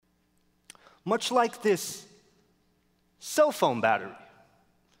Much like this cell phone battery,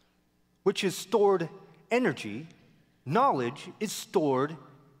 which is stored energy, knowledge is stored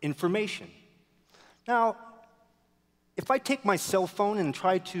information. Now, if I take my cell phone and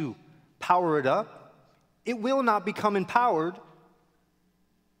try to power it up, it will not become empowered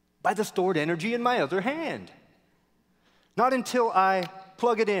by the stored energy in my other hand. Not until I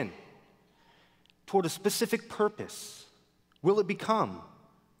plug it in toward a specific purpose will it become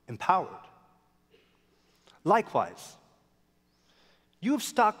empowered. Likewise, you have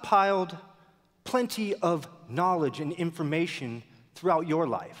stockpiled plenty of knowledge and information throughout your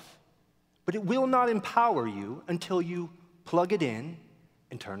life, but it will not empower you until you plug it in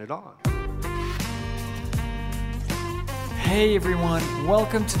and turn it on. Hey everyone,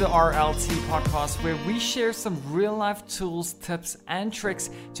 welcome to the RLT podcast, where we share some real life tools, tips, and tricks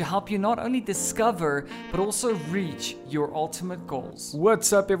to help you not only discover, but also reach your ultimate goals.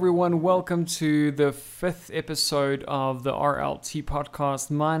 What's up everyone? Welcome to the 5th episode of the RLT podcast.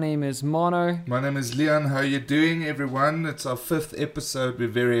 My name is Mono. My name is Leon. How are you doing everyone? It's our 5th episode. We're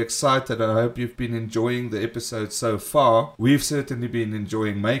very excited. I hope you've been enjoying the episodes so far. We've certainly been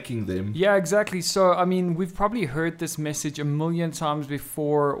enjoying making them. Yeah, exactly. So, we've probably heard this message a million times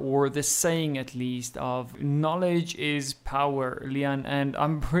before, or the saying at least, of knowledge is power, Leon, and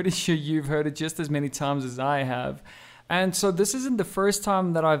I'm pretty sure you've heard it just as many times as I have. And so this isn't the first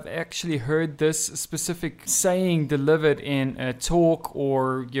time that I've actually heard this specific saying delivered in a talk,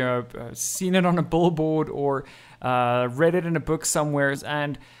 or seen it on a billboard, or read it in a book somewhere.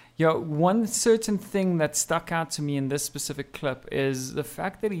 And one certain thing that stuck out to me in this specific clip is the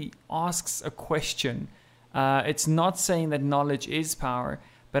fact that he asks a question. It's not saying that knowledge is power,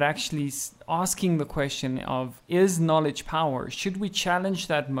 but actually asking the question of, is knowledge power? Should we challenge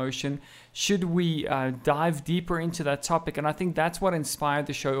that motion? Should we dive deeper into that topic? And I think that's what inspired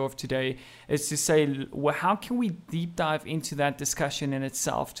the show of today, is to say, well, how can we deep dive into that discussion in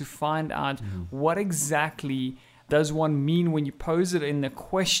itself to find out what exactly does one mean when you pose it in the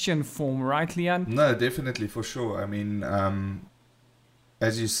question form, right, Leon? No, definitely, for sure.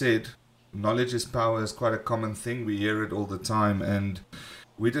 As you said, knowledge is power is quite a common thing. We hear it all the time, and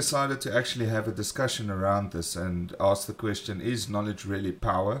we decided to actually have a discussion around this and ask the question, is knowledge really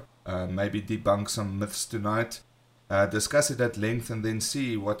power? Maybe debunk some myths tonight, discuss it at length, and then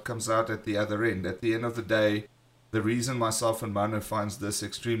see what comes out at the other end. At the end of the day, the reason myself and Mano finds this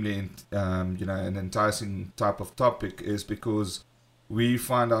extremely an enticing type of topic is because we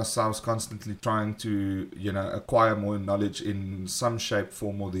find ourselves constantly trying to, acquire more knowledge in some shape,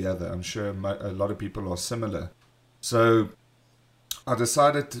 form or the other. I'm sure a lot of people are similar. So I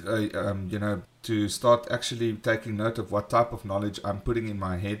decided, to start actually taking note of what type of knowledge I'm putting in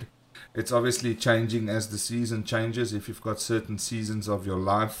my head. It's obviously changing as the season changes. If you've got certain seasons of your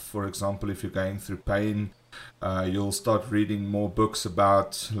life, for example, if you're going through pain, you'll start reading more books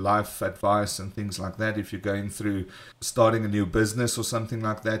about life advice and things like that. If you're going through starting a new business or something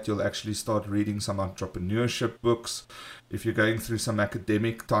like that, you'll actually start reading some entrepreneurship books. If you're going through some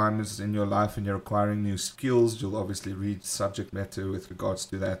academic times in your life and you're acquiring new skills, you'll obviously read subject matter with regards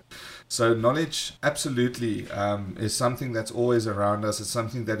to that. So knowledge absolutely is something that's always around us. It's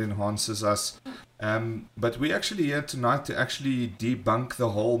something that enhances us. But we're actually here tonight to actually debunk the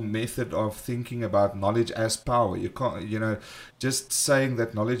whole method of thinking about knowledge as power. You can't, just saying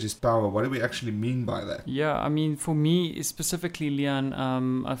that knowledge is power. What do we actually mean by that? Yeah, for me specifically,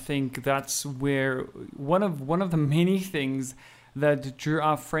 Leon, I think that's where one of the many things that drew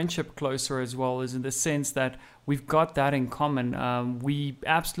our friendship closer as well is in the sense that we've got that in common. We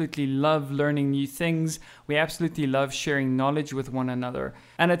absolutely love learning new things. We absolutely love sharing knowledge with one another.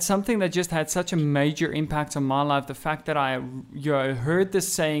 And it's something that just had such a major impact on my life. The fact that I heard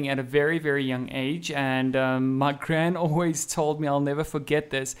this saying at a very, very young age. And my gran always told me, I'll never forget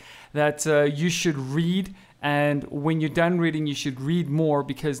this, that you should read. And when you're done reading, you should read more,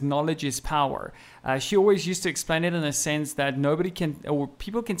 because knowledge is power. She always used to explain it in a sense that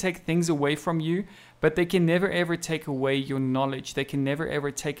people can take things away from you, but they can never ever take away your knowledge. They can never ever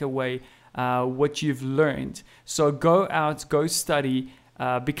take away what you've learned. So go out, go study,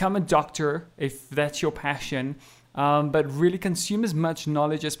 become a doctor if that's your passion. But really consume as much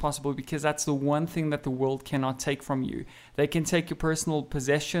knowledge as possible, because that's the one thing that the world cannot take from you. They can take your personal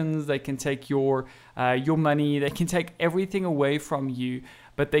possessions, they can take your money, they can take everything away from you,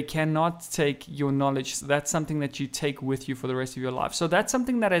 but they cannot take your knowledge. So that's something that you take with you for the rest of your life. So that's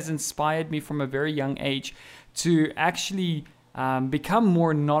something that has inspired me from a very young age to actually become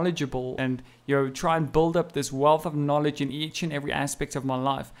more knowledgeable and try and build up this wealth of knowledge in each and every aspect of my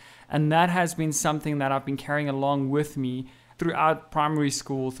life. And that has been something that I've been carrying along with me throughout primary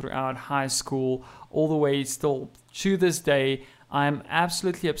school, throughout high school, all the way still to this day, I'm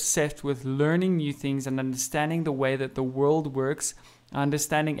absolutely obsessed with learning new things and understanding the way that the world works,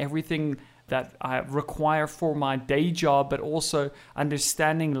 understanding everything that I require for my day job, but also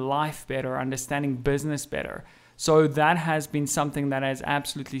understanding life better, understanding business better. So that has been something that has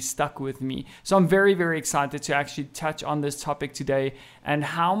absolutely stuck with me. So I'm very, very excited to actually touch on this topic today and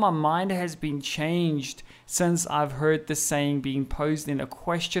how my mind has been changed since I've heard the saying being posed in a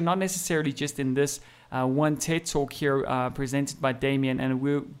question, not necessarily just in this one TED Talk here presented by Damien.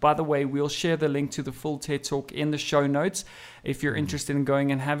 And by the way, we'll share the link to the full TED Talk in the show notes if you're interested in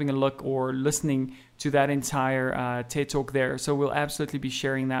going and having a look or listening to that entire TED Talk there. So we'll absolutely be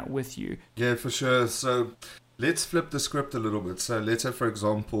sharing that with you. Yeah, for sure. So let's flip the script a little bit. So let's say, for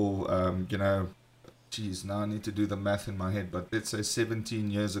example, now I need to do the math in my head, but let's say 17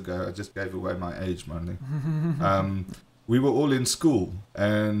 years ago, I just gave away my age, Monday. We were all in school,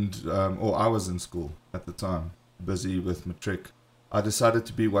 or I was in school at the time, busy with matric. I decided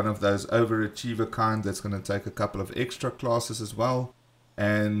to be one of those overachiever kind that's going to take a couple of extra classes as well,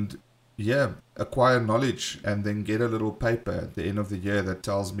 and acquire knowledge, and then get a little paper at the end of the year that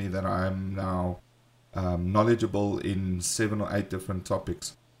tells me that I am now knowledgeable in 7 or 8 different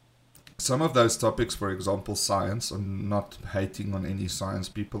topics. Some of those topics, for example, science. I'm not hating on any science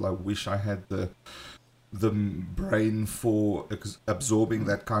people. I wish I had the brain for absorbing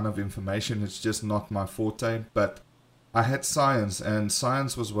that kind of information. It's just not my forte. But I had science, and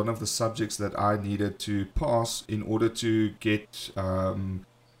science was one of the subjects that I needed to pass in order to get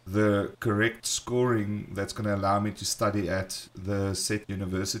the correct scoring that's going to allow me to study at the set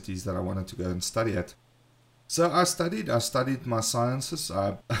universities that I wanted to go and study at. So I studied my sciences.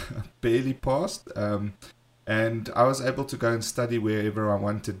 I barely passed, and I was able to go and study wherever I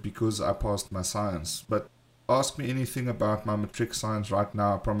wanted because I passed my science. But ask me anything about my matric science right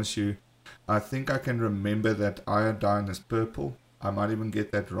now, I promise you, I think I can remember that iodine is purple. I might even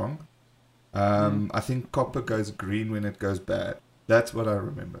get that wrong. I think copper goes green when it goes bad. That's what I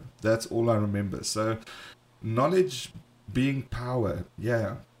remember. That's all I remember. So knowledge being power,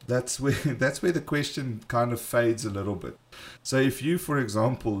 that's where the question kind of fades a little bit. So if you, for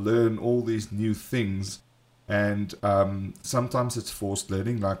example, learn all these new things, and sometimes it's forced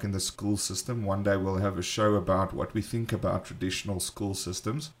learning, like in the school system. One day we'll have a show about what we think about traditional school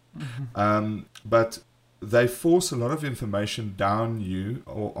systems. But they force a lot of information down you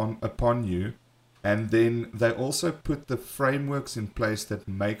or upon you, and then they also put the frameworks in place that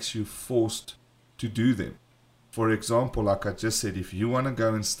makes you forced to do them. For example, like I just said, if you want to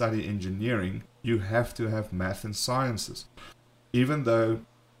go and study engineering, you have to have math and sciences. Even though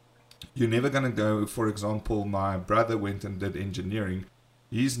you're never going to go, for example, my brother went and did engineering.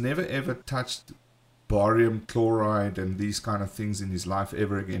 He's never ever touched barium chloride and these kind of things in his life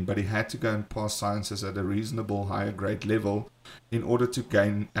ever again. But he had to go and pass sciences at a reasonable higher grade level in order to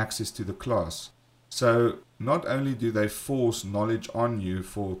gain access to the class. So not only do they force knowledge on you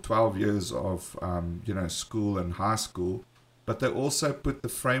for 12 years of school and high school, but they also put the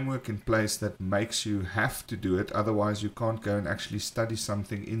framework in place that makes you have to do it. Otherwise, you can't go and actually study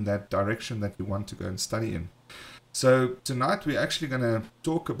something in that direction that you want to go and study in. So tonight we're actually going to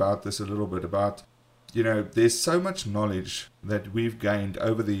talk about this a little bit about, there's so much knowledge that we've gained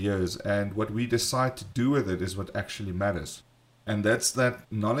over the years, and what we decide to do with it is what actually matters. And that's that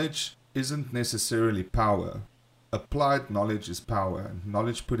knowledge isn't necessarily power. Applied knowledge is power, and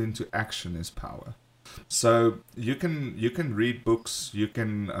knowledge put into action is power. So you can read books, you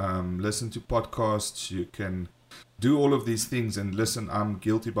can listen to podcasts, you can do all of these things. And listen, I'm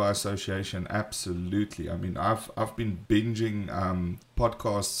guilty by association, absolutely. I mean, I've been binging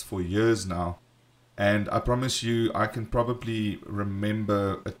podcasts for years now, and I promise you, I can probably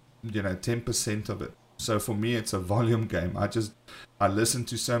remember 10% of it. So for me, it's a volume game. I listen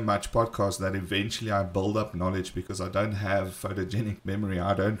to so much podcasts that eventually I build up knowledge because I don't have photogenic memory.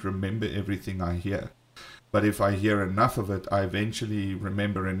 I don't remember everything I hear. But if I hear enough of it, I eventually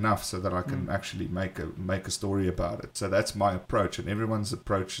remember enough so that I can actually make a story about it. So that's my approach, and everyone's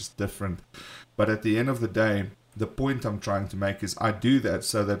approach is different. But at the end of the day, the point I'm trying to make is I do that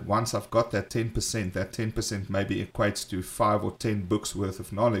so that once I've got that 10% maybe equates to 5 or 10 books worth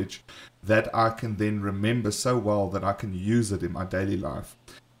of knowledge that I can then remember so well that I can use it in my daily life.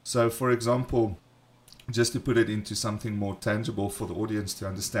 So for example, just to put it into something more tangible for the audience to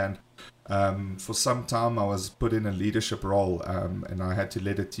understand, for some time I was put in a leadership role, and I had to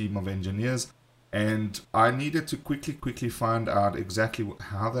lead a team of engineers. And I needed to quickly find out exactly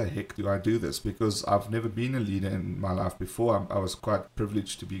how the heck do I do this, because I've never been a leader in my life before. I was quite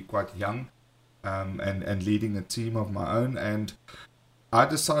privileged to be quite young and leading a team of my own. And I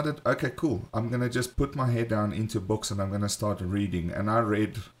decided, okay, cool, I'm going to just put my head down into books and I'm going to start reading. And I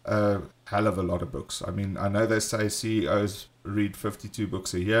read a hell of a lot of books. I mean, I know they say CEOs read 52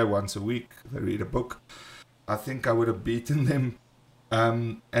 books a year, once a week, they read a book. I think I would have beaten them.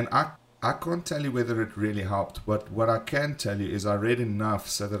 And I can't tell you whether it really helped, but what I can tell you is I read enough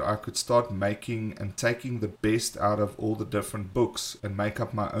so that I could start making and taking the best out of all the different books and make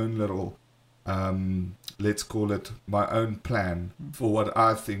up my own little, let's call it my own plan for what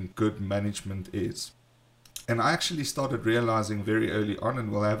I think good management is. And I actually started realizing very early on,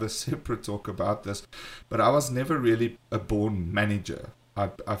 and we'll have a separate talk about this, but I was never really a born manager.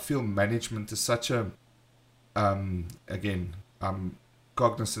 I feel management is such a, again, I'm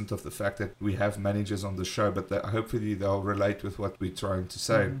cognizant of the fact that we have managers on the show, but that hopefully they'll relate with what we're trying to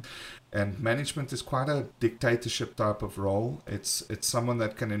say. And management is quite a dictatorship type of role. It's someone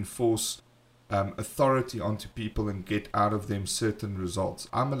that can enforce authority onto people and get out of them certain results.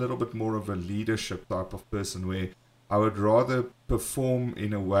 I'm a little bit more of a leadership type of person where I would rather perform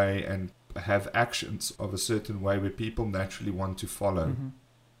in a way and have actions of a certain way where people naturally want to follow.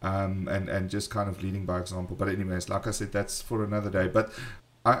 And just kind of leading by example. But anyways, like I said, that's for another day. But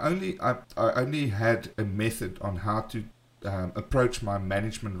I only had a method on how to approach my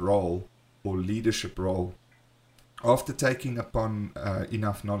management role or leadership role after taking upon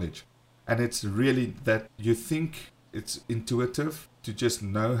enough knowledge. And it's really that you think it's intuitive to just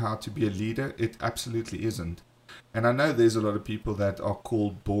know how to be a leader. It absolutely isn't. And I know there's a lot of people that are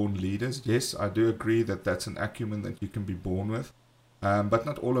called born leaders. Yes, I do agree that that's an acumen that you can be born with. But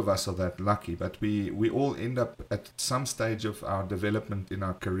not all of us are that lucky. But we all end up at some stage of our development in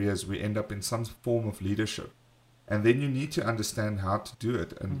our careers, we end up in some form of leadership. And then you need to understand how to do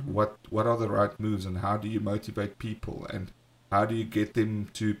it and what are the right moves and how do you motivate people and how do you get them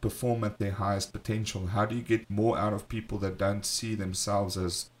to perform at their highest potential? How do you get more out of people that don't see themselves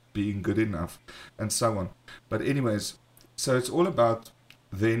as being good enough and so on. But anyways, so it's all about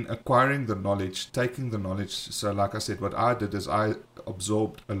then acquiring the knowledge, taking the knowledge. So like I said, what I did is I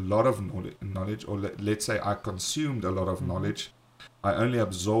absorbed a lot of knowledge, or let's say I consumed a lot of knowledge. I only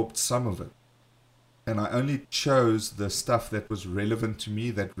absorbed some of it. And I only chose the stuff that was relevant to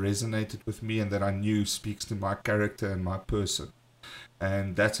me, that resonated with me, and that I knew speaks to my character and my person.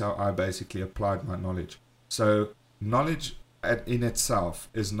 And that's how I basically applied my knowledge. So knowledge in itself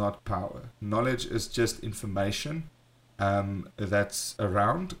is not power. Knowledge is just information that's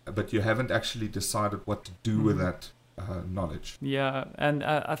around, but you haven't actually decided what to do with that knowledge. Yeah, and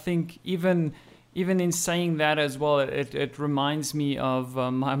I think even in saying that as well, it reminds me of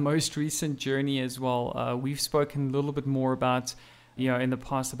my most recent journey as well. We've spoken a little bit more about, in the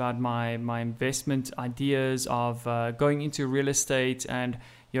past about my investment ideas of going into real estate and,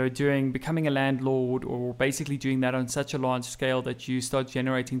 becoming a landlord, or basically doing that on such a large scale that you start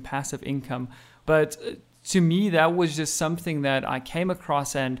generating passive income. But to me, that was just something that I came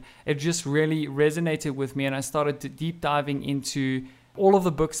across and it just really resonated with me. And I started deep diving into all of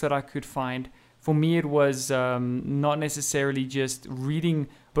the books that I could find. For me, it was not necessarily just reading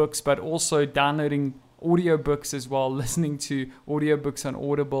books, but also downloading audiobooks as well, listening to audiobooks on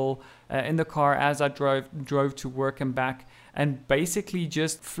Audible in the car as I drove to work and back, and basically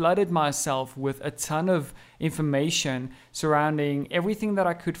just flooded myself with a ton of information surrounding everything that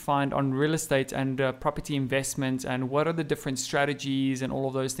I could find on real estate and property investment, and what are the different strategies and all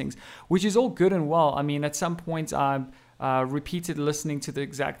of those things, which is all good and well. I mean, at some point I repeated listening to the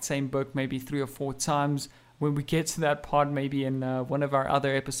exact same book maybe 3 or 4 times. When we get to that part, maybe in one of our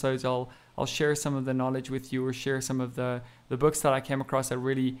other episodes, I'll share some of the knowledge with you, or share some of the books that I came across that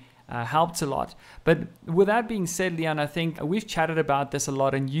really helped a lot. But with that being said, Leon, I think we've chatted about this a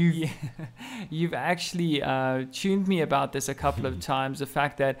lot, and you've actually tuned me about this a couple of times. The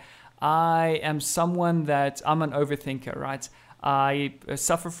fact that I am someone that I'm an overthinker, right? I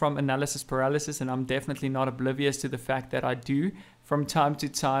suffer from analysis paralysis, and I'm definitely not oblivious to the fact that I do from time to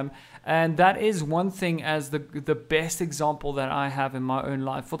time. And that is one thing, as the best example that I have in my own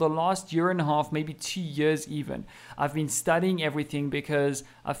life. For the last year and a half, maybe 2 years even, I've been studying everything, because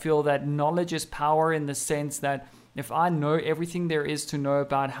I feel that knowledge is power, in the sense that if I know everything there is to know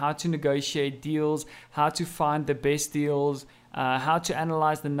about how to negotiate deals, how to find the best deals, how to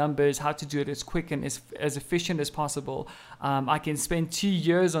analyze the numbers, how to do it as quick and as efficient as possible, I can spend 2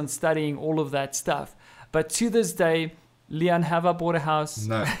 years on studying all of that stuff. But to this day, Leon, have I bought a house?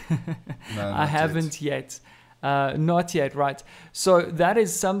 No, I haven't yet. Not yet, right? So that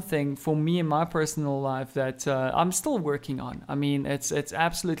is something for me in my personal life that I'm still working on. I mean, it's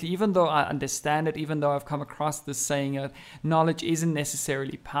absolutely, even though I understand it, even though I've come across this saying, knowledge isn't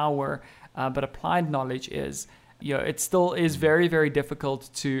necessarily power, but applied knowledge is. It still is very, very difficult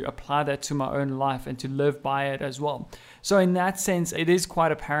to apply that to my own life and to live by it as well. So in that sense, it is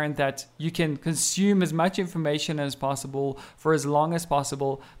quite apparent that you can consume as much information as possible for as long as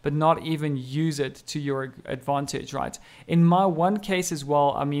possible, but not even use it to your advantage, right? In my one case as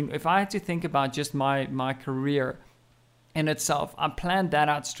well, I mean, if I had to think about just my career in itself, I planned that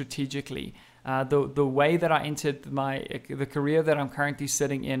out strategically. The way that I entered the career that I'm currently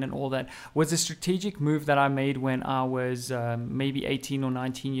sitting in and all that was a strategic move that I made when I was maybe 18 or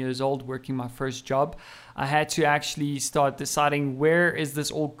 19 years old, working my first job. I had to actually start deciding where is this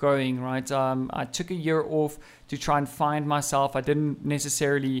all going, right? I took a year off to try and find myself. I didn't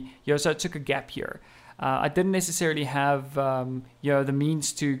necessarily, so I took a gap year. I didn't necessarily have, the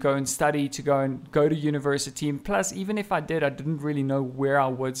means to go and study, to go to university. And plus, even if I did, I didn't really know where I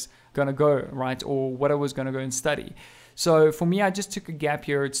was going to go, right? Or what I was going to go and study. So for me, I just took a gap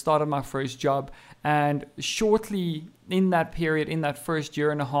year. It started my first job. And shortly in that period, in that first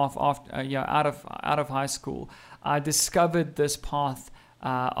year and a half after, out of high school, I discovered this path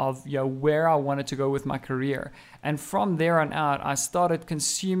of where I wanted to go with my career. And from there on out, I started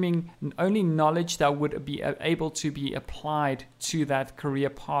consuming only knowledge that would be able to be applied to that career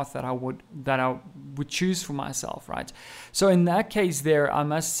path that I would choose for myself, right? So in that case there, I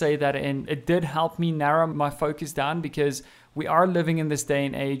must say that it did help me narrow my focus down, because we are living in this day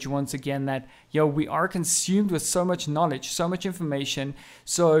and age, once again, that we are consumed with so much knowledge, so much information.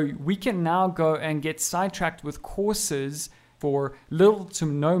 So we can now go and get sidetracked with courses for little to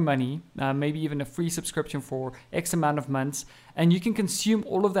no money, maybe even a free subscription for X amount of months, and you can consume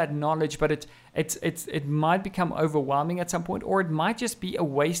all of that knowledge, but it might become overwhelming at some point, or it might just be a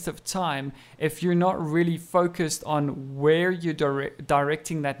waste of time if you're not really focused on where you're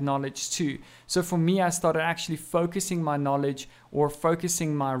directing that knowledge to. So for me, I started actually focusing my knowledge or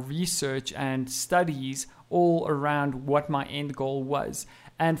focusing my research and studies all around what my end goal was.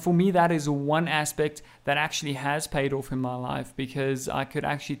 And for me, that is one aspect that actually has paid off in my life, because I could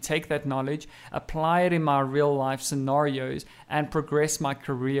actually take that knowledge, apply it in my real life scenarios, and progress my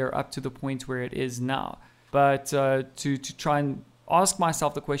career up to the point where it is now. But to try and ask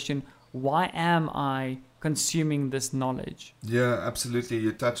myself the question, why am I consuming this knowledge? Yeah, absolutely.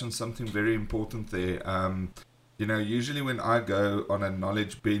 You touch on something very important there. Usually when I go on a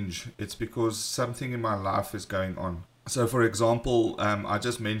knowledge binge, it's because something in my life is going on. So, for example, I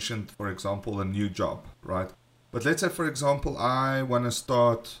just mentioned, a new job, right? But let's say, for example, I want to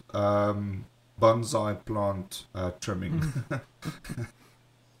start bonsai plant trimming.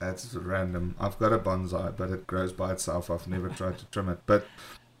 That's random. I've got a bonsai, but it grows by itself. I've never tried to trim it. But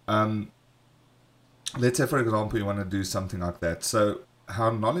let's say, for example, you want to do something like that. So how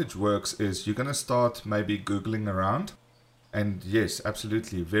knowledge works is you're going to start maybe Googling around. And yes,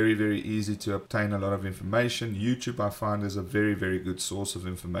 absolutely, very, very easy to obtain a lot of information. YouTube, I find, is a very, very good source of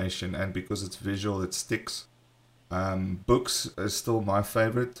information. And because it's visual, it sticks. Books is still my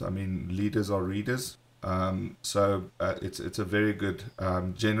favorite. I mean, leaders are readers. So it's a very good,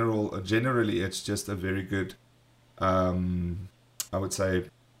 generally, it's just a very good, I would say,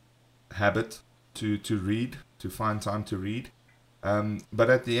 habit to read, to find time to read. But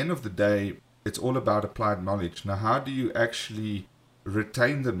at the end of the day, it's all about applied knowledge. Now, how do you actually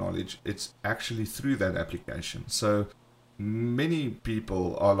retain the knowledge? It's actually through that application. So many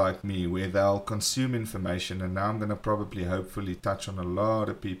people are like me, where they'll consume information, and now I'm going to hopefully touch on a lot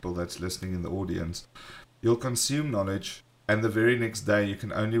of people that's listening in the audience. You'll consume knowledge, and the very next day you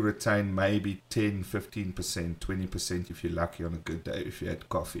can only retain maybe 10, 15%, 20% if you're lucky on a good day, if you had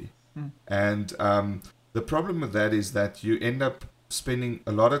coffee. And the problem with that is that you end up spending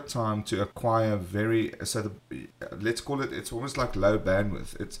a lot of time to acquire let's call it, it's almost like low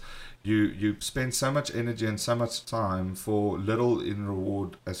bandwidth. It's you spend so much energy and so much time for little in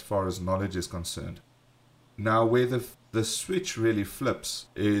reward as far as knowledge is concerned. Now, where the switch really flips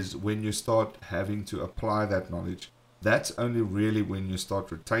is when you start having to apply that knowledge. That's only really when you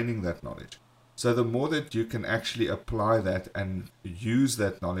start retaining that knowledge. So the more that you can actually apply that and use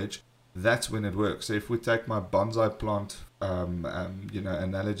that knowledge, that's when it works. So if we take my bonsai plant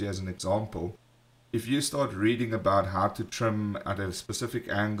analogy as an example, if you start reading about how to trim at a specific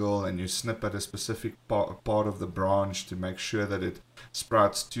angle, and you snip at a specific part of the branch to make sure that it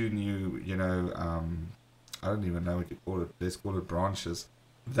sprouts two new, I don't even know what you call it, let's call it branches.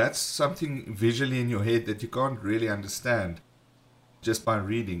 That's something visually in your head that you can't really understand just by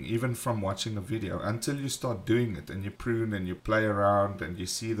reading, even from watching a video, until you start doing it and you prune and you play around and you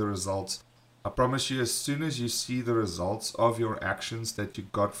see the results. I promise you, as soon as you see the results of your actions that you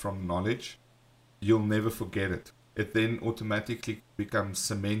got from knowledge, you'll never forget it. it then automatically becomes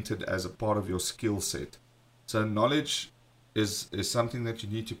cemented as a part of your skill set. So knowledge is something that you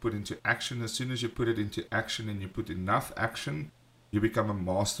need to put into action. As soon as you put it into action and you put enough action, you become a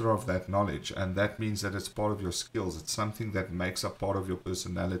master of that knowledge, and that means that it's part of your skills. It's something that makes up part of your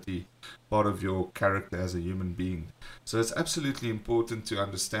personality, part of your character as a human being. So it's absolutely important to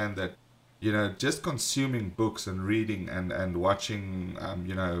understand that, you know, just consuming books and reading and watching,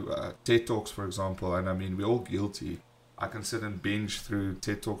 TED Talks, for example, and I mean, we're all guilty. I can sit and binge through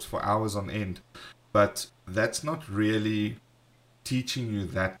TED Talks for hours on end, but that's not really teaching you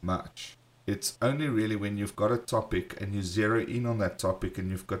that much. It's only really when you've got a topic and you zero in on that topic and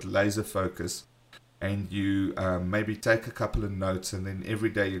you've got laser focus and you maybe take a couple of notes, and then every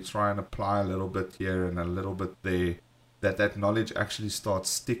day you try and apply a little bit here and a little bit there, that knowledge actually starts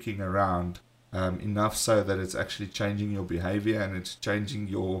sticking around enough so that it's actually changing your behavior and it's changing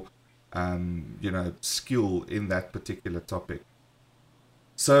your skill in that particular topic.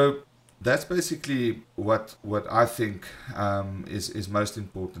 So that's basically what I think is most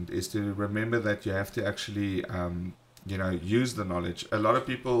important, is to remember that you have to actually use the knowledge. A lot of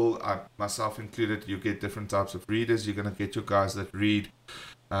people, myself included, you get different types of readers. You're going to get your guys that read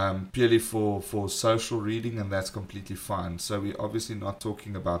purely for social reading, and that's completely fine. So we're obviously not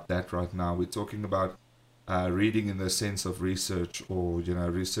talking about that right now. We're talking about reading in the sense of research, or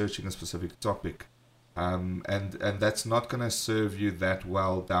researching a specific topic. And that's not going to serve you that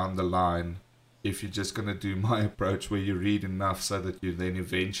well down the line if you're just going to do my approach, where you read enough so that you then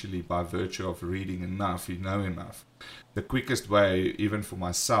eventually, by virtue of reading enough, you know enough. The quickest way, even for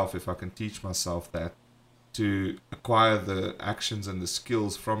myself, if I can teach myself that, to acquire the actions and the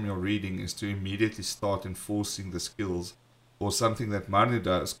skills from your reading, is to immediately start enforcing the skills. Or something that Manu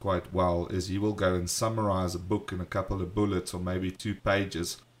does quite well is he will go and summarize a book in a couple of bullets or maybe 2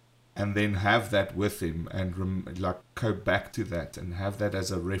 pages, and then have that with him and go back to that and have that as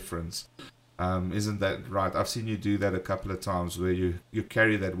a reference. Isn't that right? I've seen you do that a couple of times, where you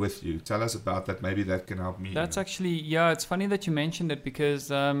carry that with you. Tell us about that. Maybe that can help me. That's actually, it's funny that you mentioned it,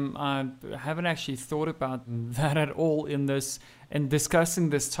 because I haven't actually thought about that at all in discussing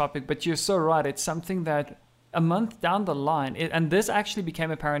this topic. But you're so right. It's something that a month down the line, and this actually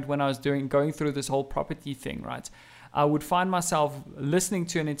became apparent when I was going through this whole property thing, right? I would find myself listening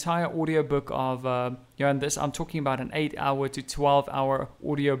to an entire audiobook of, and this, I'm talking about an 8-hour to 12-hour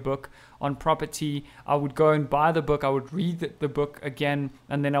audiobook on property. I would go and buy the book, I would read the book again,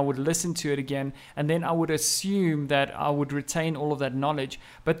 and then I would listen to it again, and then I would assume that I would retain all of that knowledge.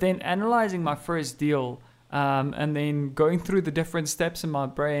 But then analyzing my first deal, and then going through the different steps in my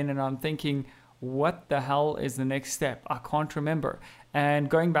brain, and I'm thinking, what the hell is the next step? I can't remember. And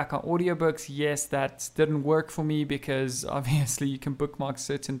going back on audiobooks, yes, that didn't work for me, because obviously you can bookmark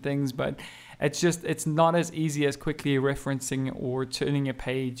certain things, but it's not as easy as quickly referencing or turning a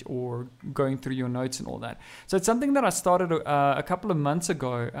page or going through your notes and all that. So it's something that I started a couple of months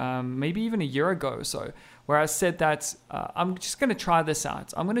ago, maybe even a year ago or so, where I said that I'm just going to try this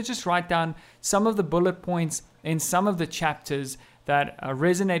out. I'm going to just write down some of the bullet points in some of the chapters that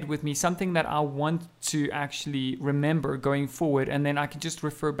resonate with me, something that I want to actually remember going forward, and then I can just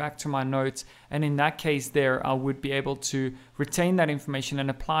refer back to my notes, and in that case there I would be able to retain that information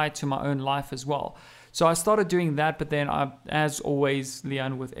and apply it to my own life as well. So I started doing that, but then as always,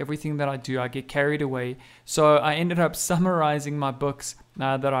 Leon, with everything that I do, I get carried away. So I ended up summarizing my books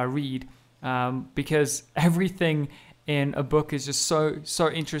that I read, because everything in a book is just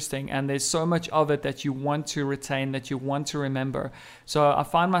so interesting, and there's so much of it that you want to retain, that you want to remember. So I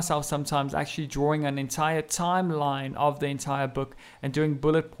find myself sometimes actually drawing an entire timeline of the entire book and doing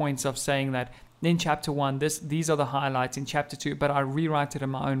bullet points of saying that in chapter 1 these are the highlights, in chapter 2, but I rewrite it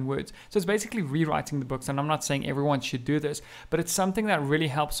in my own words. So it's basically rewriting the books, and I'm not saying everyone should do this, but it's something that really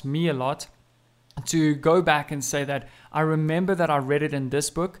helps me a lot to go back and say that I remember that I read it in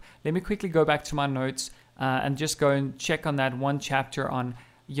this book. Let me quickly go back to my notes and just go and check on that one chapter on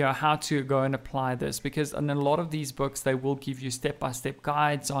how to go and apply this, because in a lot of these books they will give you step-by-step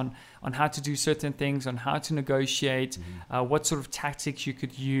guides on how to do certain things, on how to negotiate, what sort of tactics you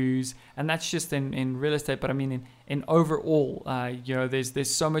could use, and that's just in real estate. But I mean in overall,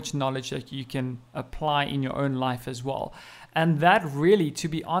 there's so much knowledge that you can apply in your own life as well, and that really, to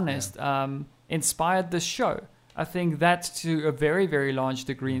be honest, inspired this show. I think that to a very, very large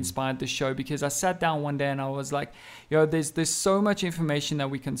degree inspired the show, because I sat down one day and I was like, there's so much information that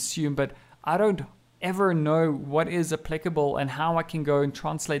we consume, but I don't ever know what is applicable and how I can go and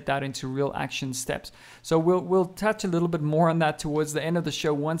translate that into real action steps. So we'll touch a little bit more on that towards the end of the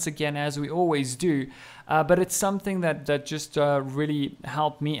show once again, as we always do. But it's something that just really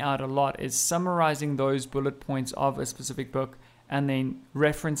helped me out a lot, is summarizing those bullet points of a specific book and then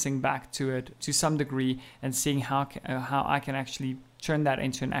referencing back to it to some degree and seeing how I can actually turn that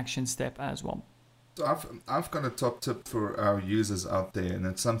into an action step as well. So I've got a top tip for our users out there, and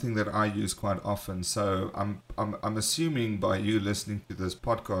it's something that I use quite often. So I'm assuming by you listening to this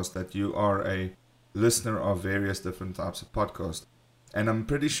podcast that you are a listener of various different types of podcasts, and I'm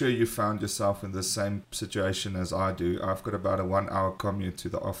pretty sure you found yourself in the same situation as I do. I've got about a 1-hour commute to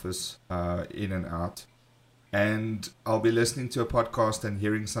the office, in and out, and I'll be listening to a podcast and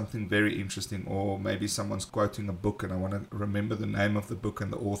hearing something very interesting, or maybe someone's quoting a book and I want to remember the name of the book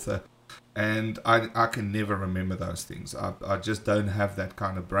and the author. And I can never remember those things. I just don't have that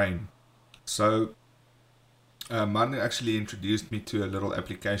kind of brain. So Manu actually introduced me to a little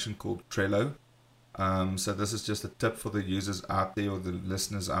application called Trello. So this is just a tip for the users out there or the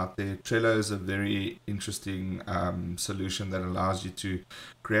listeners out there. Trello is a very interesting solution that allows you to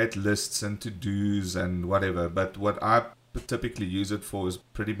create lists and to-dos and whatever. But what I typically use it for is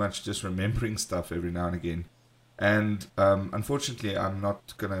pretty much just remembering stuff every now and again. And unfortunately, I'm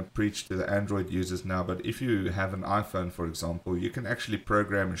not going to preach to the Android users now, but if you have an iPhone, for example, you can actually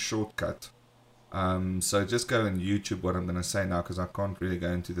program a shortcut. So just go and YouTube what I'm going to say now, because I can't really go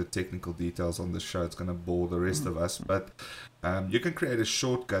into the technical details on this show. It's going to bore the rest of us. But you can create a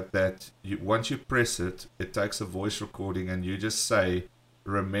shortcut that once you press it, it takes a voice recording and you just say,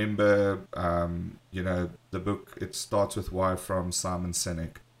 remember, the book, it starts with Y from Simon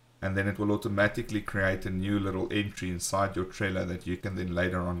Sinek. And then it will automatically create a new little entry inside your Trello that you can then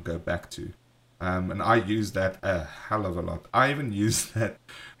later on go back to. And I use that a hell of a lot. I even use that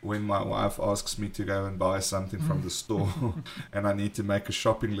when my wife asks me to go and buy something from the store and I need to make a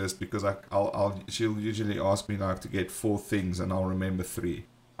shopping list, because she'll usually ask me like to get 4 things and I'll remember 3.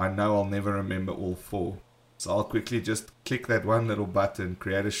 I know I'll never remember all 4. So I'll quickly just click that one little button,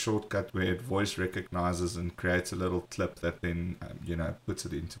 create a shortcut where it voice recognizes and creates a little clip that then, puts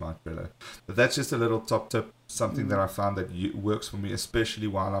it into my Trello. But that's just a little top tip, something that I found that works for me, especially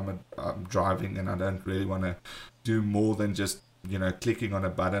while I'm driving and I don't really want to do more than just, clicking on a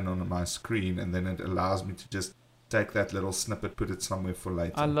button on my screen, and then it allows me to just take that little snippet, put it somewhere for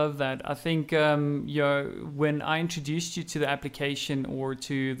later. I love that. I think, when I introduced you to the application or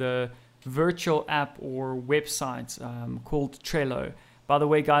to the virtual app or website called Trello. By the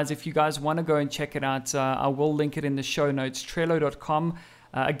way, guys, if you guys want to go and check it out, I will link it in the show notes, Trello.com.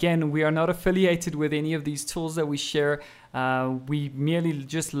 Again, we are not affiliated with any of these tools that we share. We merely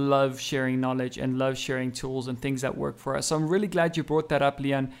just love sharing knowledge and love sharing tools and things that work for us. So I'm really glad you brought that up,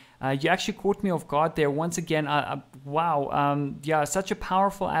 Leon. You actually caught me off guard there. Once again, wow. Such a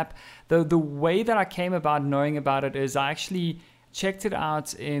powerful app. The way that I came about knowing about it is I actually checked it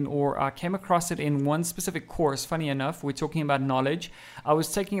out I came across it in one specific course. Funny enough, we're talking about knowledge. I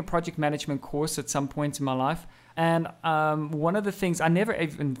was taking a project management course at some point in my life. And one of the things, I never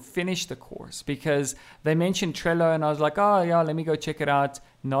even finished the course because they mentioned Trello and I was like, oh yeah, let me go check it out.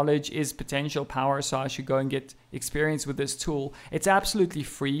 Knowledge is potential power, so I should go and get experience with this tool. It's absolutely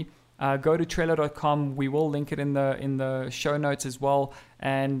free. Go to Trello.com. We will link it in the show notes as well.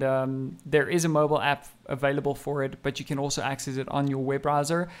 And there is a mobile app available for it, but you can also access it on your web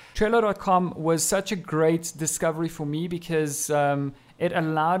browser. Trello.com was such a great discovery for me because it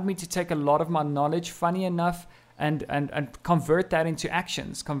allowed me to take a lot of my knowledge, funny enough, and convert that into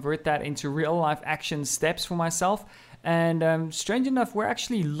actions, convert that into real life action steps for myself. And strange enough, we're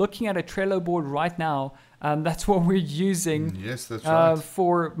actually looking at a Trello board right now. That's what we're using. Yes, that's right.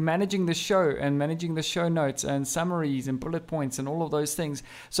 For managing the show and managing the show notes and summaries and bullet points and all of those things.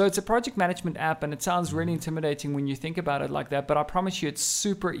 So it's a project management app, and it sounds really intimidating when you think about it like that. But I promise you, it's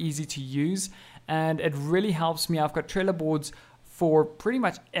super easy to use, and it really helps me. I've got Trello boards for pretty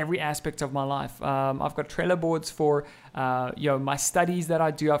much every aspect of my life. I've got Trello boards for my studies that I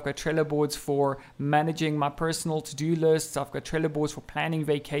do. I've got Trello boards for managing my personal to-do lists. I've got Trello boards for planning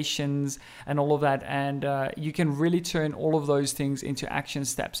vacations and all of that. And you can really turn all of those things into action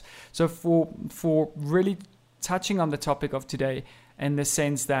steps. So for really touching on the topic of today, in the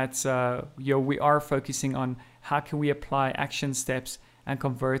sense that we are focusing on how can we apply action steps and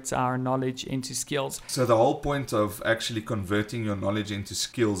convert our knowledge into skills. So the whole point of actually converting your knowledge into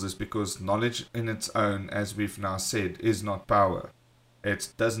skills is because knowledge in its own, as we've now said, is not power.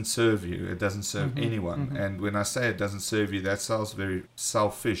 It doesn't serve you. It doesn't serve anyone. And when I say it doesn't serve you, that sounds very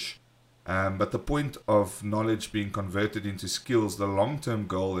selfish. But the point of knowledge being converted into skills, the long-term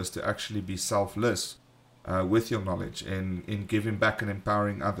goal is to actually be selfless with your knowledge and in giving back and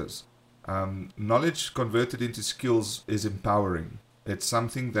empowering others. Knowledge converted into skills is empowering. It's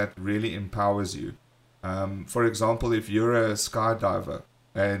something that really empowers you. For example, if you're a skydiver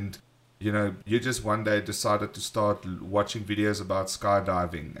and you just one day decided to start watching videos about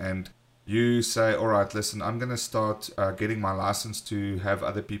skydiving, and you say, all right, listen, I'm going to start getting my license to have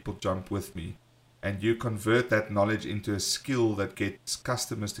other people jump with me. And you convert that knowledge into a skill that gets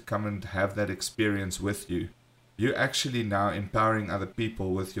customers to come and have that experience with you. You're actually now empowering other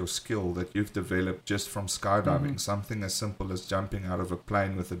people with your skill that you've developed just from skydiving. Something as simple as jumping out of a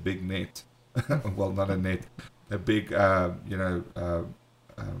plane with a big net. Well, not a net, a big,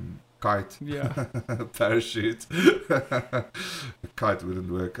 kite. Yeah. Parachute. Kite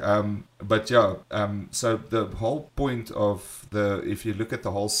wouldn't work. So the whole point of if you look at the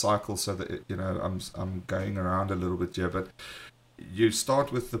whole cycle, so that, I'm going around a little bit here, but you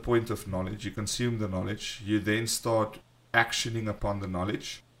start with the point of knowledge, you consume the knowledge, you then start actioning upon the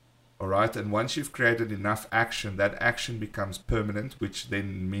knowledge. All right. And once you've created enough action, that action becomes permanent, which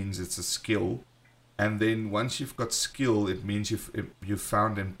then means it's a skill. And then once you've got skill, it means you've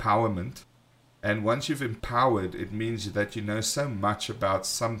found empowerment. And once you've empowered, it means that you know so much about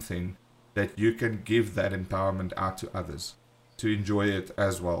something that you can give that empowerment out to others to enjoy it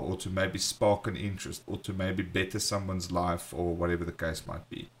as well, or to maybe spark an interest, or to maybe better someone's life, or whatever the case might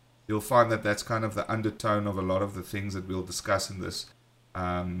be. You'll find that that's kind of the undertone of a lot of the things that we'll discuss in this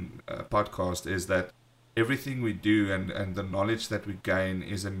podcast, is that everything we do and the knowledge that we gain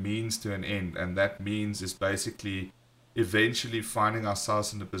is a means to an end. And that means is basically eventually finding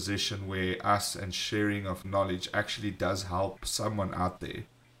ourselves in a position where us and sharing of knowledge actually does help someone out there.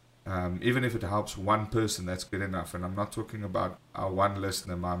 Even if it helps one person, that's good enough. And I'm not talking about our one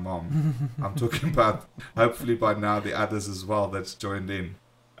listener, my mom. I'm talking about hopefully by now the others as well that's joined in.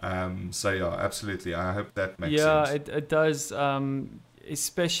 So yeah, absolutely. I hope that makes sense. Yeah, it does.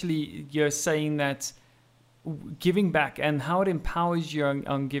 Especially you're saying that giving back and how it empowers you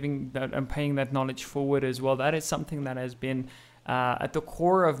on giving that and paying that knowledge forward as well. That is something that has been at the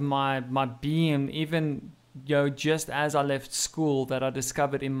core of my being, even just as I left school, that I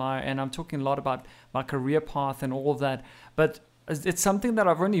discovered and I'm talking a lot about my career path and all of that, but it's something that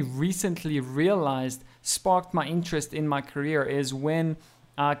I've only recently realized sparked my interest in my career, is when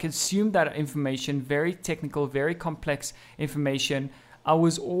I consumed that information, very technical, very complex information. I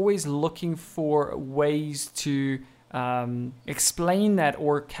was always looking for ways to explain that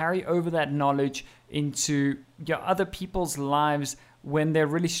or carry over that knowledge into other people's lives when they're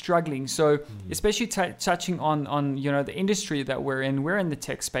really struggling. So especially touching on the industry that we're in the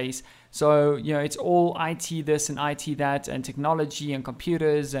tech space. So it's all IT this and IT that, and technology and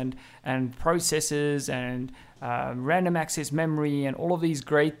computers and processes and random access memory and all of these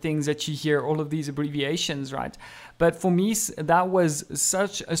great things that you hear, all of these abbreviations, right? But for me, that was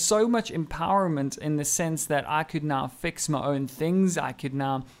so much empowerment in the sense that I could now fix my own things. I could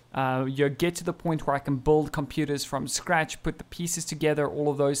now get to the point where I can build computers from scratch, put the pieces together, all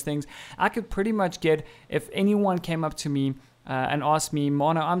of those things. I could pretty much get, if anyone came up to me and asked me,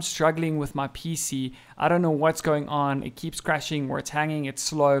 Mono, I'm struggling with my PC. I don't know what's going on. It keeps crashing, or it's hanging, it's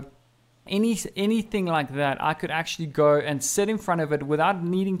slow. Anything like that, I could actually go and sit in front of it without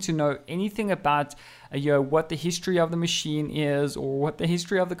needing to know anything about what the history of the machine is, or what the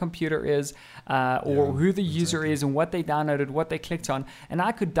history of the computer is, or who the user is and what they downloaded, what they clicked on, and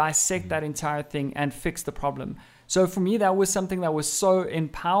I could dissect that entire thing and fix the problem. So for me, that was something that was so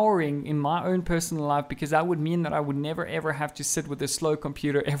empowering in my own personal life, because that would mean that I would never ever have to sit with a slow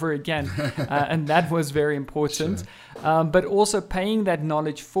computer ever again. And that was very important. Sure. But also paying that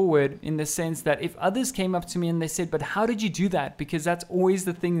knowledge forward in the sense that if others came up to me and they said, but how did you do that? Because that's always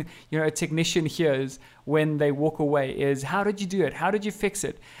the thing, a technician hears when they walk away, is how did you do it? How did you fix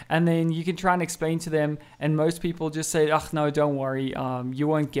it? And then you can try and explain to them, and most people just say, oh no, don't worry, you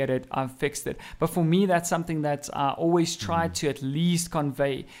won't get it, I've fixed it. But for me, that's something that I always tried to at least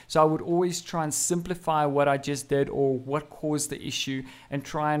convey. So I would always try and simplify what I just did or what caused the issue, and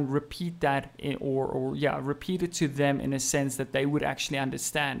try and repeat that repeat it to them in a sense that they would actually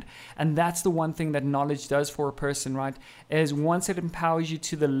understand. And that's the one thing that knowledge does for a person, right? Is once it empowers you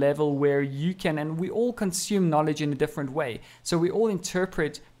to the level where you can, and we all consume knowledge in a different way. So we all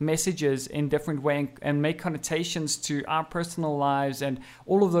interpret messages in different way and make connotations to our personal lives, and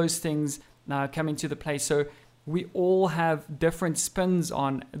all of those things come into the place. So we all have different spins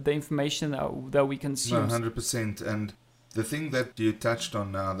on the information that we consume. No, 100%. And the thing that you touched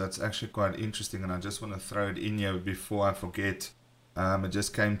on now that's actually quite interesting, and I just want to throw it in here before I forget, It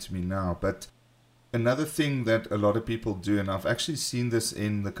just came to me now. But another thing that a lot of people do, and I've actually seen this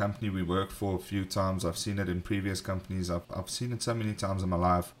in the company we work for a few times, I've seen it in previous companies, I've seen it so many times in my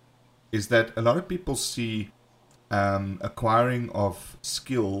life, is that a lot of people see acquiring of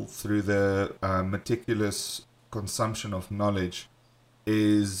skill through the meticulous consumption of knowledge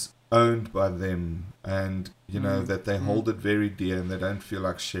is owned by them, and that they hold it very dear and they don't feel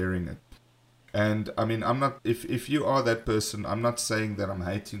like sharing it. And I mean, I'm not, if you are that person, I'm not saying that I'm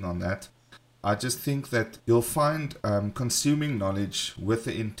hating on that. I just think that you'll find consuming knowledge with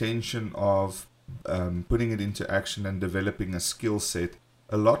the intention of putting it into action and developing a skill set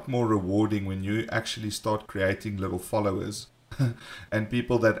a lot more rewarding when you actually start creating little followers and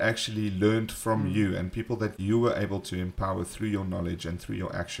people that actually learned from you, and people that you were able to empower through your knowledge and through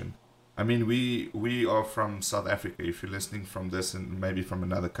your action. I mean, we are from South Africa. If you're listening from this and maybe from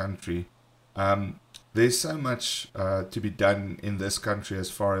another country, there's so much to be done in this country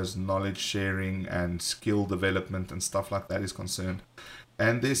as far as knowledge sharing and skill development and stuff like that is concerned.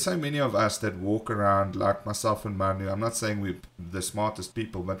 And there's so many of us that walk around, like myself and Manu. I'm not saying we're the smartest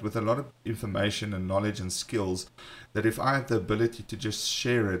people, but with a lot of information and knowledge and skills, that if I had the ability to just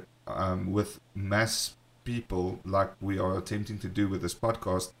share it with mass people, like we are attempting to do with this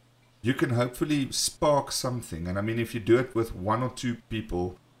podcast, you can hopefully spark something. And I mean, if you do it with 1 or 2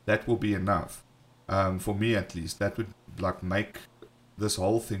 people, that will be enough. For me at least, that would like make this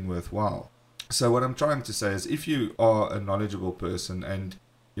whole thing worthwhile. So what I'm trying to say is, if you are a knowledgeable person and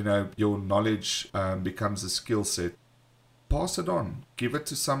your knowledge becomes a skill set, pass it on. Give it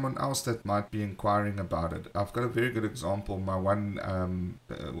to someone else that might be inquiring about it. I've got a very good example. My one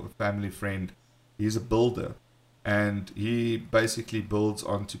family friend, he's a builder, and he basically builds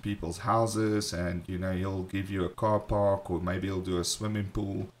onto people's houses, and he'll give you a car park, or maybe he'll do a swimming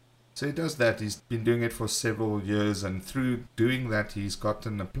pool. So he does that. He's been doing it for several years, and through doing that, he's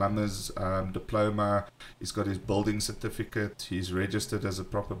gotten a plumber's diploma. He's got his building certificate. He's registered as a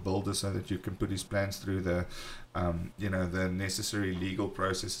proper builder, so that you can put his plans through the, the necessary legal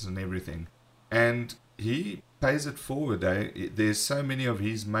processes and everything. And he pays it forward. There's so many of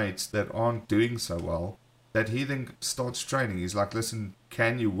his mates that aren't doing so well that he then starts training. He's like, listen,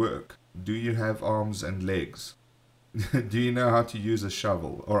 can you work? Do you have arms and legs? Do you know how to use a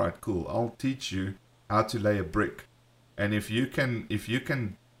shovel? All right, cool. I'll teach you how to lay a brick. And if you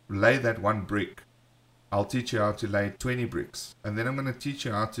can lay that one brick, I'll teach you how to lay 20 bricks. And then I'm going to teach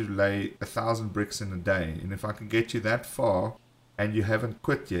you how to lay 1,000 bricks in a day. And if I can get you that far and you haven't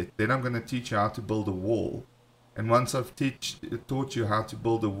quit yet, then I'm going to teach you how to build a wall. And once I've taught you how to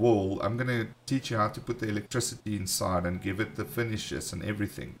build a wall, I'm going to teach you how to put the electricity inside and give it the finishes and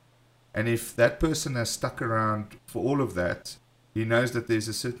everything. And if that person has stuck around for all of that, he knows that there's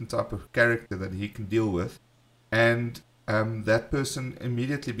a certain type of character that he can deal with. And that person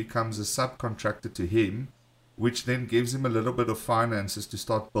immediately becomes a subcontractor to him, which then gives him a little bit of finances to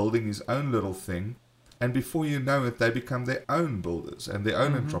start building his own little thing. And before you know it, they become their own builders and their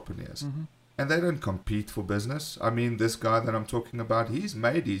own entrepreneurs. Mm-hmm. And they don't compete for business. I mean, this guy that I'm talking about, he's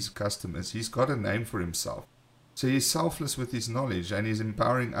made his customers. He's got a name for himself. So he's selfless with his knowledge, and he's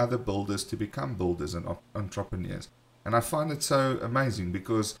empowering other builders to become builders and entrepreneurs. And I find it so amazing,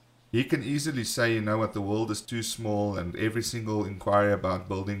 because he can easily say, you know what, the world is too small, and every single inquiry about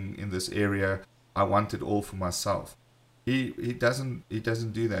building in this area, I want it all for myself. He doesn't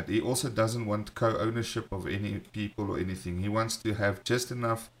do that. He also doesn't want co-ownership of any people or anything. He wants to have just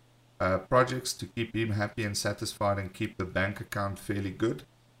enough projects to keep him happy and satisfied and keep the bank account fairly good.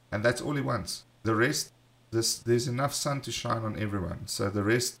 And that's all he wants. The rest, there's enough sun to shine on everyone. So the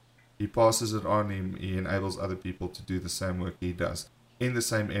rest, he passes it on. He enables other people to do the same work he does in the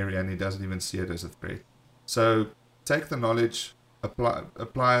same area, and he doesn't even see it as a threat. So take the knowledge,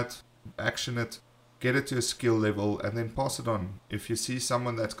 apply it, action it, get it to a skill level, and then pass it on. If you see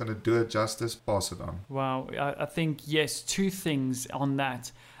someone that's going to do it justice, pass it on. Wow. I think, yes, 2 things on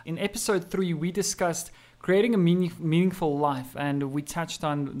that. In episode 3, we discussed creating a meaningful life, and we touched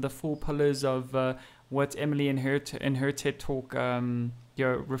on the 4 pillars of what Emily in her TED talk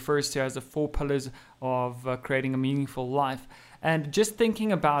refers to as the 4 pillars of creating a meaningful life. And just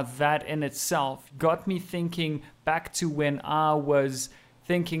thinking about that in itself got me thinking back to when I was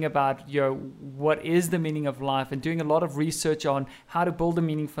thinking about what is the meaning of life, and doing a lot of research on how to build a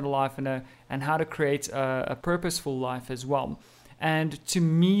meaningful life and how to create a purposeful life as well. And to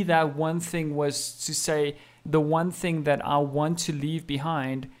me, that one thing was to say, the one thing that I want to leave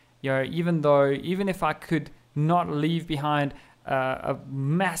behind, even if I could not leave behind a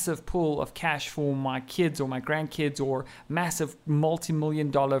massive pool of cash for my kids or my grandkids, or massive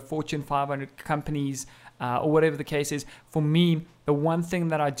multi-million-dollar Fortune 500 companies or whatever the case is. For me, the one thing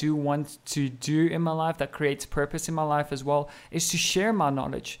that I do want to do in my life that creates purpose in my life as well is to share my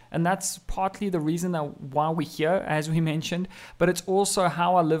knowledge. And that's partly the reason why we're here, as we mentioned, but it's also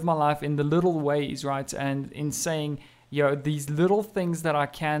how I live my life in the little ways, right? And in saying, these little things that I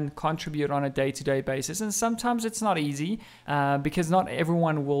can contribute on a day-to-day basis. And sometimes it's not easy because not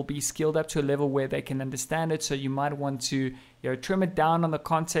everyone will be skilled up to a level where they can understand it. So you might want to trim it down on the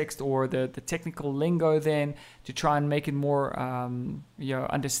context or the technical lingo then to try and make it more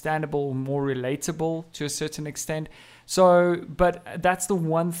understandable, more relatable to a certain extent. So, but that's the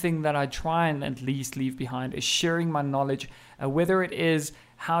one thing that I try and at least leave behind is sharing my knowledge, whether it is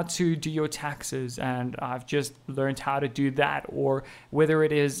how to do your taxes, and I've just learned how to do that, or whether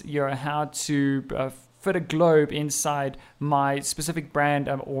it is how to fit a globe inside my specific brand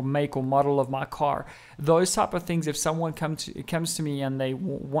or make or model of my car. Those type of things, if someone comes to me and they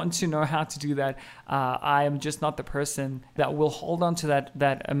want to know how to do that, I am just not the person that will hold on to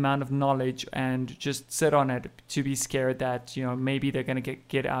that amount of knowledge and just sit on it to be scared that maybe they're going to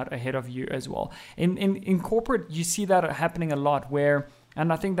get out ahead of you as well. In corporate, you see that happening a lot where,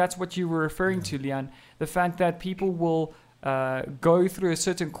 and I think that's what you were referring to, Leon, the fact that people will go through a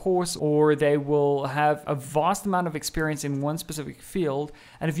certain course or they will have a vast amount of experience in one specific field.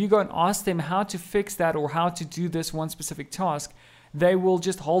 And if you go and ask them how to fix that or how to do this one specific task, they will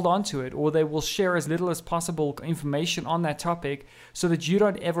just hold on to it, or they will share as little as possible information on that topic so that you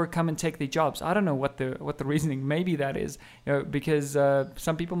don't ever come and take their jobs. I don't know what the reasoning, maybe that is, because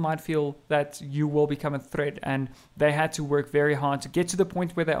some people might feel that you will become a threat, and they had to work very hard to get to the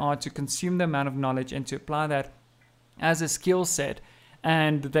point where they are, to consume the amount of knowledge and to apply that as a skill set.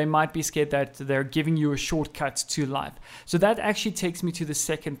 And they might be scared that they're giving you a shortcut to life. So that actually takes me to the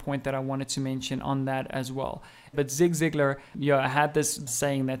second point that I wanted to mention on that as well. But Zig Ziglar had this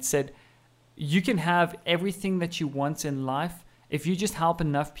saying that said, you can have everything that you want in life if you just help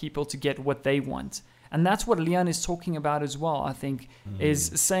enough people to get what they want. And that's what Leon is talking about as well, I think,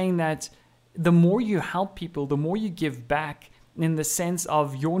 is saying that the more you help people, the more you give back, in the sense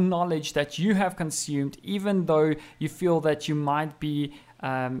of your knowledge that you have consumed, even though you feel that you might be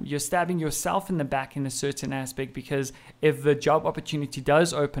you're stabbing yourself in the back in a certain aspect, because if the job opportunity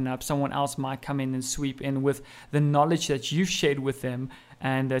does open up, someone else might come in and sweep in with the knowledge that you've shared with them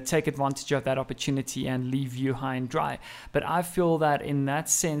and take advantage of that opportunity and leave you high and dry. But I feel that in that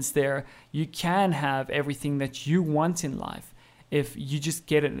sense there, you can have everything that you want in life if you just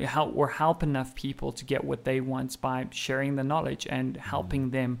get it, help enough people to get what they want by sharing the knowledge and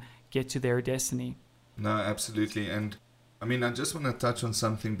helping them get to their destiny. No, absolutely. And I mean, I just want to touch on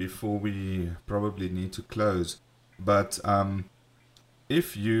something before we probably need to close. But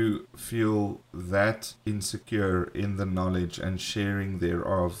if you feel that insecure in the knowledge and sharing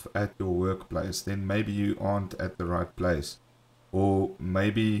thereof at your workplace, then maybe you aren't at the right place. Or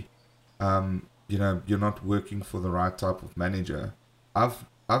maybe you're not working for the right type of manager.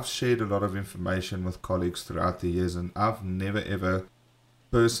 I've shared a lot of information with colleagues throughout the years, and I've never ever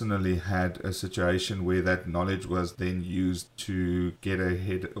personally had a situation where that knowledge was then used to get a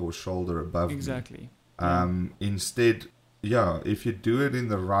head or shoulder above me. Exactly. Instead, if you do it in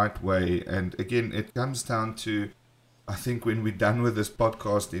the right way, and again, it comes down to, I think when we're done with this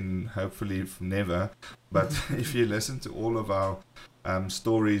podcast in hopefully never, but if you listen to all of our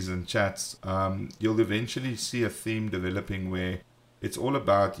stories and chats, you'll eventually see a theme developing where it's all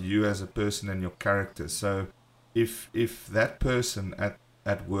about you as a person and your character. So if that person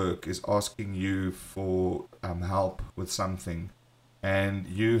at work is asking you for help with something, and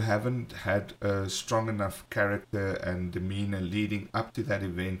you haven't had a strong enough character and demeanor leading up to that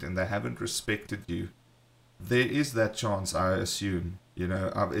event, and they haven't respected you, there is that chance, I assume.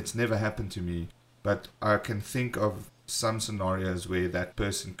 It's never happened to me, but I can think of some scenarios where that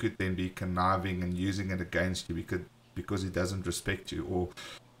person could then be conniving and using it against you because he doesn't respect you, or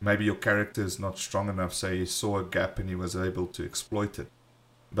maybe your character is not strong enough, so he saw a gap and he was able to exploit it.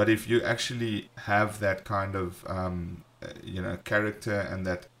 But if you actually have that kind of character and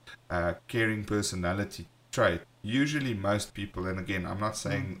that caring personality trait, usually most people, and again, I'm not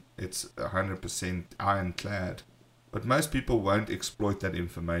saying it's 100% ironclad, but most people won't exploit that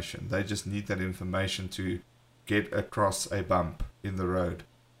information. They just need that information to get across a bump in the road.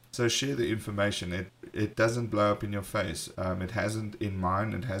 So share the information. It doesn't blow up in your face. It hasn't in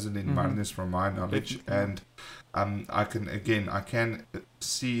mine. It hasn't in mine. It's from my knowledge. And I can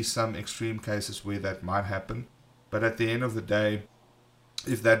see some extreme cases where that might happen. But at the end of the day,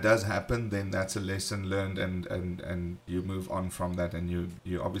 if that does happen, then that's a lesson learned, and you move on from that, and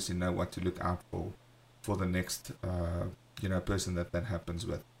you obviously know what to look out for the next person that happens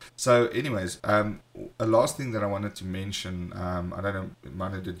with. So anyways, a last thing that I wanted to mention, I don't know,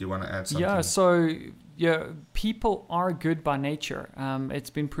 Manu, did you want to add something? Yeah, so people are good by nature. It's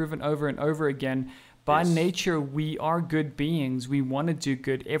been proven over and over again. By nature, we are good beings. We want to do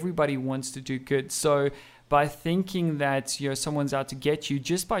good. Everybody wants to do good. So by thinking that someone's out to get you,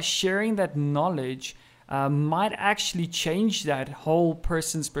 just by sharing that knowledge, might actually change that whole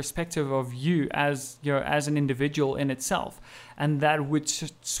person's perspective of you as an individual in itself, and that would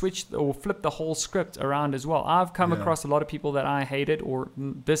switch or flip the whole script around as well. I've come across a lot of people that I hated or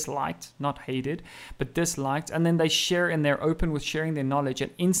disliked, not hated, but disliked, and then they share and they're open with sharing their knowledge,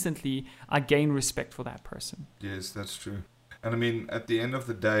 and instantly I gain respect for that person. Yes, that's true. And I mean, at the end of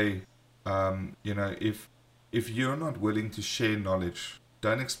the day, if you're not willing to share knowledge,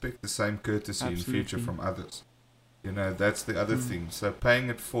 don't expect the same courtesy in future from others. That's the other thing. So paying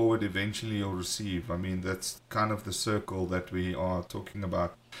it forward, eventually you'll receive. I mean, that's kind of the circle that we are talking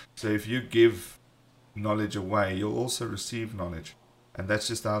about. So if you give knowledge away, you'll also receive knowledge. And that's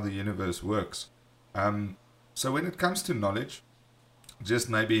just how the universe works. So when it comes to knowledge, just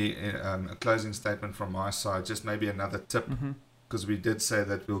maybe a closing statement from my side, just maybe another tip, because we did say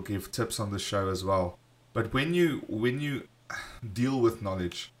that we'll give tips on the show as well. But when you deal with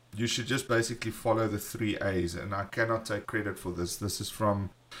knowledge, you should just basically follow the 3 A's, and I cannot take credit for this. This is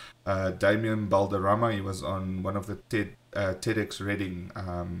from Damien Balderrama. He was on one of the TEDx Reading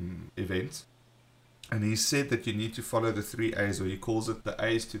events, and he said that you need to follow the 3 A's, or he calls it the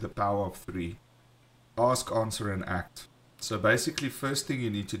A's to the power of 3. Ask, answer, and act. So basically, first thing you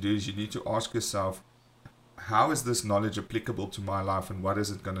need to do is you need to ask yourself, how is this knowledge applicable to my life, and what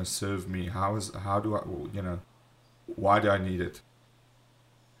is it going to serve me? Why do I need it?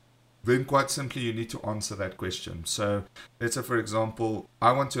 Then quite simply, you need to answer that question. So let's say, for example,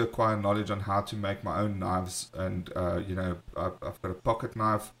 I want to acquire knowledge on how to make my own knives, and I've got a pocket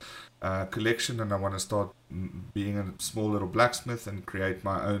knife collection, and I want to start being a small little blacksmith and create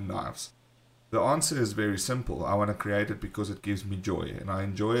my own knives. The answer is very simple. I want to create it because it gives me joy, and I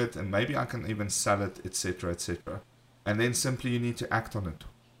enjoy it, and maybe I can even sell it, etc., etc. And then simply you need to act on it.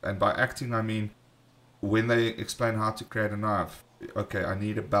 And by acting, I mean, when they explain how to create a knife, okay, I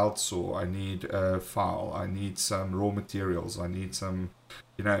need a belt saw, I need a file, I need some raw materials, I need some,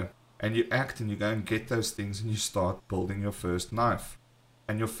 and you act and you go and get those things, and you start building your first knife.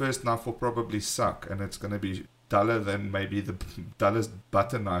 And your first knife will probably suck, and it's going to be duller than maybe the dullest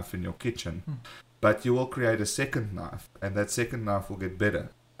butter knife in your kitchen. But you will create a second knife, and that second knife will get better.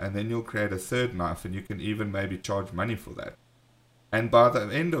 And then you'll create a third knife, and you can even maybe charge money for that. And by the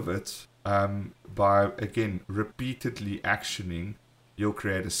end of it, by again repeatedly actioning, you'll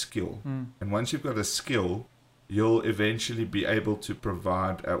create a skill. And once you've got a skill, you'll eventually be able to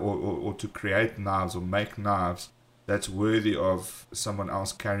provide or to create knives or make knives that's worthy of someone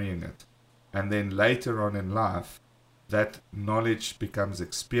else carrying it. And then later on in life, that knowledge becomes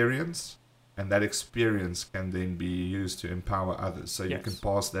experience, and that experience can then be used to empower others. So you can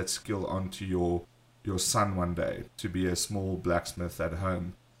pass that skill on to your son one day to be a small blacksmith at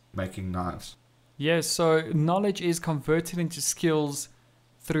home making knives. Yes, so knowledge is converted into skills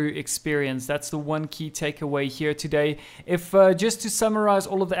through experience. That's the one key takeaway here today. If just to summarize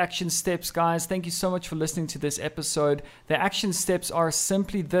all of the action steps, guys, thank you so much for listening to this episode. The action steps are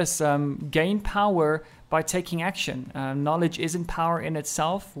simply this: gain power by taking action. Knowledge isn't power in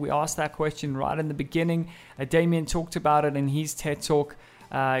itself. We asked that question right in the beginning. Damien talked about it in his TED Talk.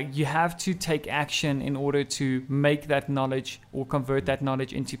 You have to take action in order to make that knowledge or convert that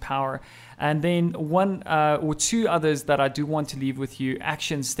knowledge into power. And then one or two others that I do want to leave with you,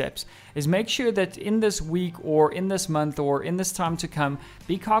 action steps, is make sure that in this week or in this month or in this time to come,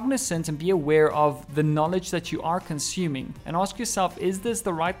 be cognizant and be aware of the knowledge that you are consuming, and ask yourself, is this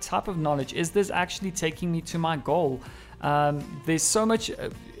the right type of knowledge? Is this actually taking me to my goal? There's so much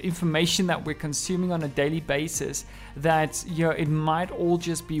information that we're consuming on a daily basis that it might all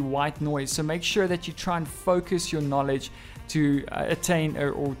just be white noise. So make sure that you try and focus your knowledge to attain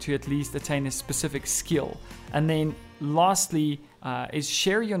or to at least attain a specific skill. And then lastly is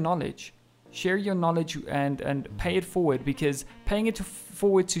share your knowledge. Share your knowledge and pay it forward, because paying it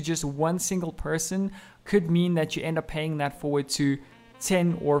forward to just one single person could mean that you end up paying that forward to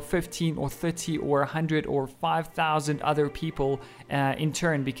 10 or 15 or 30 or 100 or 5,000 other people in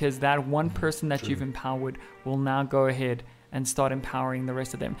turn, because that one person that you've empowered will now go ahead and start empowering the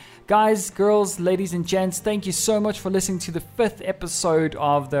rest of them. Guys, girls, ladies and gents, thank you so much for listening to the 5th episode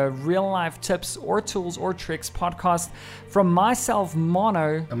of the Real Life Tips or Tools or Tricks podcast. From myself,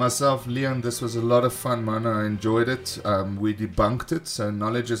 Mono. And myself, Leon, this was a lot of fun, Mono. I enjoyed it. We debunked it. So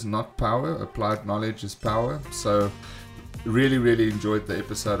knowledge is not power. Applied knowledge is power. So Really, really enjoyed the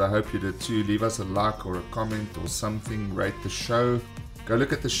episode. I hope you did too. Leave us a like or a comment or something. Rate the show. Go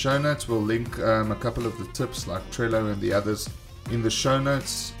look at the show notes. We'll link a couple of the tips like Trello and the others in the show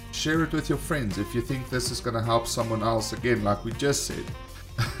notes. Share it with your friends if you think this is going to help someone else. Again, like we just said,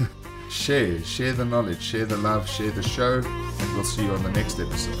 share the knowledge, share the love, share the show, and we'll see you on the next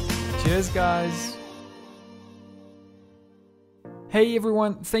episode. Cheers, guys. Hey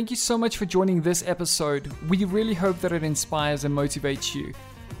everyone, thank you so much for joining this episode. We really hope that it inspires and motivates you.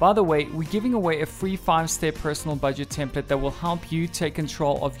 By the way, we're giving away a free 5-step personal budget template that will help you take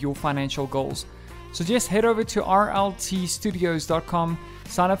control of your financial goals. So just head over to rltstudios.com,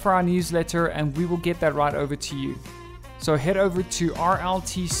 sign up for our newsletter, and we will get that right over to you. So head over to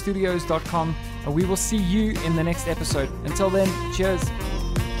rltstudios.com and we will see you in the next episode. Until then, cheers.